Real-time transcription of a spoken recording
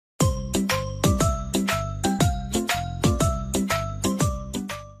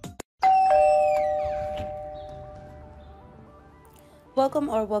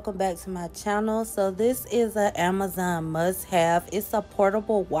welcome back to my channel. So this is an Amazon must-have. It's a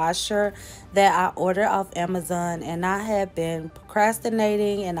portable washer that I ordered off Amazon, and I had been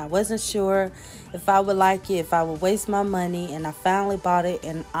procrastinating and I wasn't sure if I would like it, if I would waste my money, and I finally bought it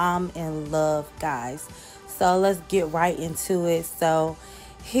and I'm in love, guys. So let's get right into it. So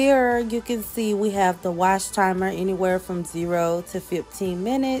here you can see we have the wash timer anywhere from 0 to 15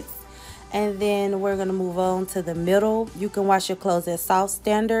 minutes. And then we're going to move on to the middle. You can wash your clothes at soft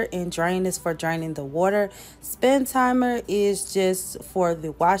standard, and drain is for draining the water. Spin timer is just for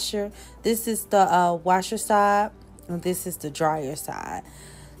the washer. This is the washer side, and this is the dryer side.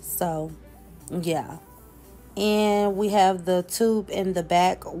 So yeah. And we have the tube in the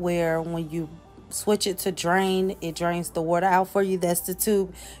back where when you switch it to drain, it drains the water out for you. That's the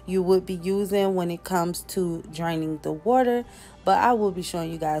tube you would be using when it comes to draining the water, but I will be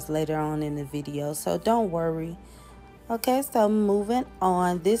showing you guys later on in the video, so don't worry. Okay, so moving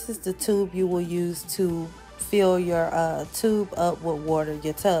on, this is the tube you will use to fill your tube up with water,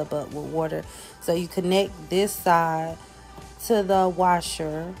 your tub up with water. So you connect this side to the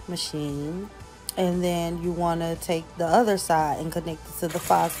washer machine, and then you want to take the other side and connect it to the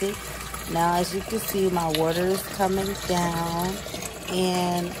faucet. Now, as you can see, my water is coming down,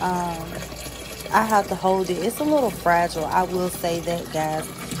 and I have to hold it. It's a little fragile, I will say that, guys.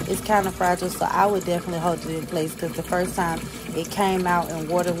 It's kind of fragile, so I would definitely hold it in place, because the first time it came out and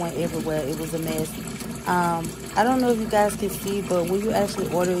water went everywhere. It was a mess. I don't know if you guys can see, but when you actually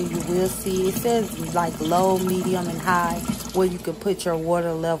order it, you will see it says like low, medium, and high where you can put your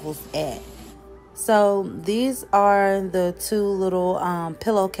water levels at. So these are the two little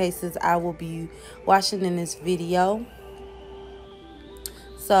pillowcases I will be washing in this video.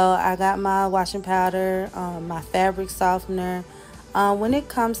 So I got my washing powder, my fabric softener. When it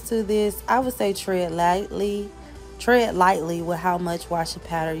comes to this, I would say tread lightly with how much washing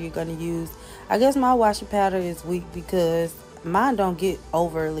powder you're going to use. I guess my washing powder is weak because mine don't get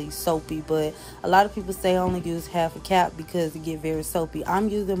overly soapy, but a lot of people say only use half a cap because it get very soapy. I'm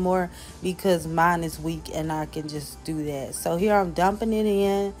using more because mine is weak and I can just do that. So here I'm dumping it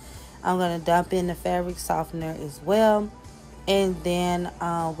in. I'm going to dump in the fabric softener as well, and then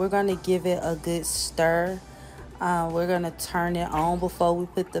we're going to give it a good stir. We're going to turn it on before we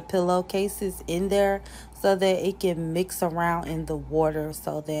put the pillowcases in there, so that it can mix around in the water,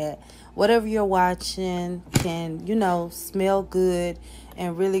 so that whatever you're watching can, you know, smell good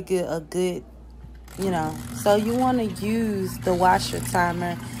and really good, a good, you know. So you want to use the washer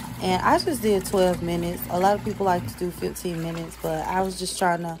timer, and I just did 12 minutes. A lot of people like to do 15 minutes, but I was just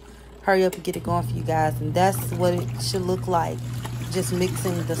trying to hurry up and get it going for you guys, and that's what it should look like, just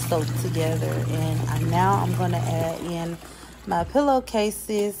mixing the soap together. And now I'm going to add in my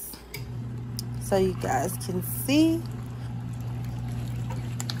pillowcases so you guys can see.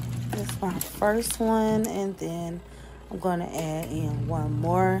 That's my first one, and then I'm going to add in one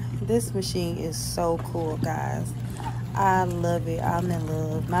more. This machine is so cool, guys. I love it. I'm in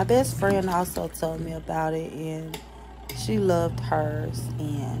love. My best friend also told me about it, and she loved hers.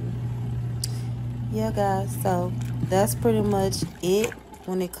 And yeah, guys, so that's pretty much it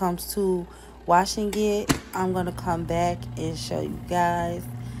when it comes to washing it. I'm going to come back and show you guys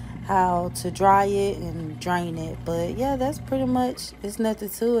how to dry it and drain it, but yeah, that's pretty much, it's nothing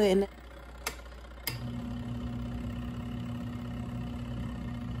to it. And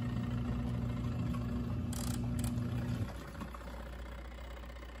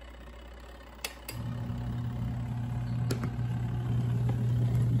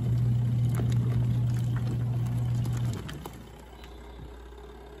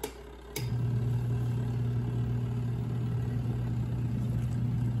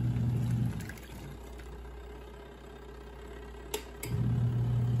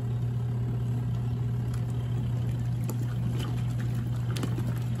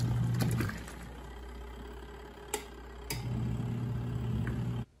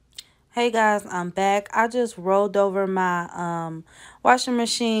hey guys, I'm back. I just rolled over my washing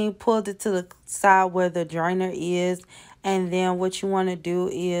machine, pulled it to the side where the drainer is, and then what you want to do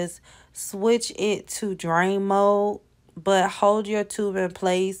is switch it to drain mode, but hold your tube in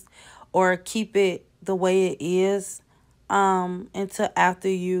place or keep it the way it is until after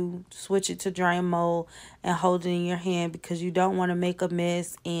you switch it to drain mode, and hold it in your hand, because you don't want to make a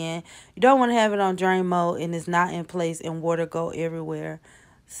mess, and you don't want to have it on drain mode and it's not in place and water go everywhere.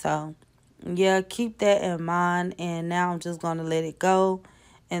 So yeah, keep that in mind. And now I'm just going to let it go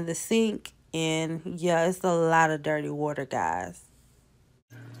in the sink. And yeah, it's a lot of dirty water, guys.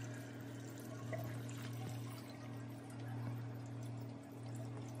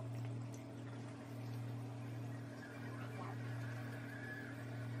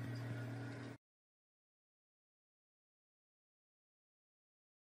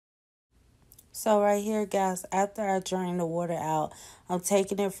 So right here, guys, after I drain the water out, I'm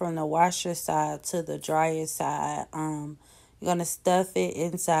taking it from the washer side to the dryer side. You're gonna stuff it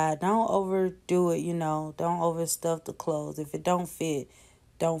inside. Don't overdo it, Don't overstuff the clothes. If it don't fit,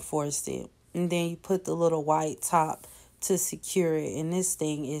 don't force it. And then you put the little white top to secure it. And this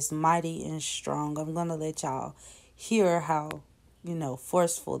thing is mighty and strong. I'm gonna let y'all hear how,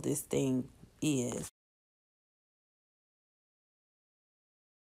 forceful this thing is.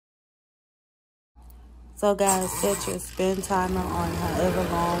 So guys, set your spin timer on however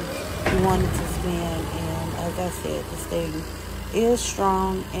long you want it to spin. And as I said, this thing is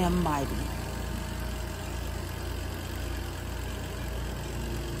strong and mighty.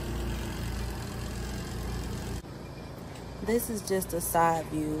 This is just a side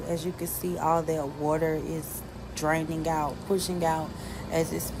view. As you can see, all that water is draining out, pushing out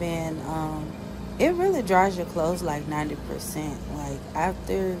as it's been. It really dries your clothes like 90%. Like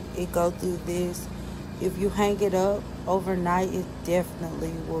after it go through this, if you hang it up overnight, it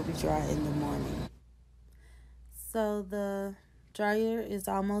definitely will be dry in the morning. So the dryer is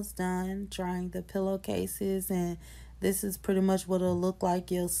almost done drying the pillowcases, and this is pretty much what it'll look like.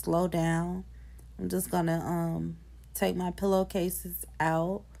 You'll slow down. I'm just gonna take my pillowcases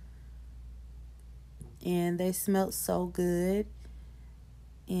out, and they smelled so good,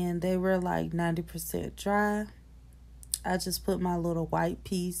 and they were like 90% dry. I just put my little white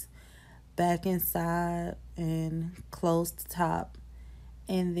piece back inside and close the top,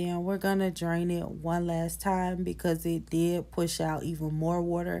 and then we're gonna drain it one last time because it did push out even more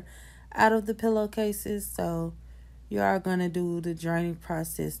water out of the pillowcases. So you are gonna do the draining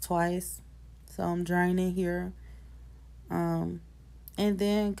process twice. So I'm draining here, and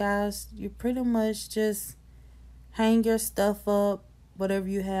then guys, you pretty much just hang your stuff up, whatever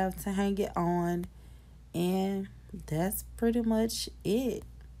you have to hang it on, and that's pretty much it.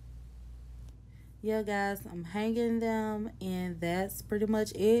 Yeah, guys, I'm hanging them, and that's pretty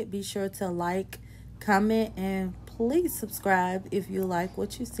much it. Be sure to like, comment, and please subscribe if you like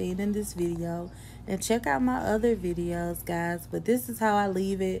what you've seen in this video, and check out my other videos, guys. But this is how I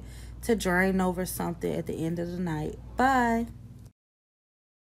leave it to drain over something at the end of the night. Bye.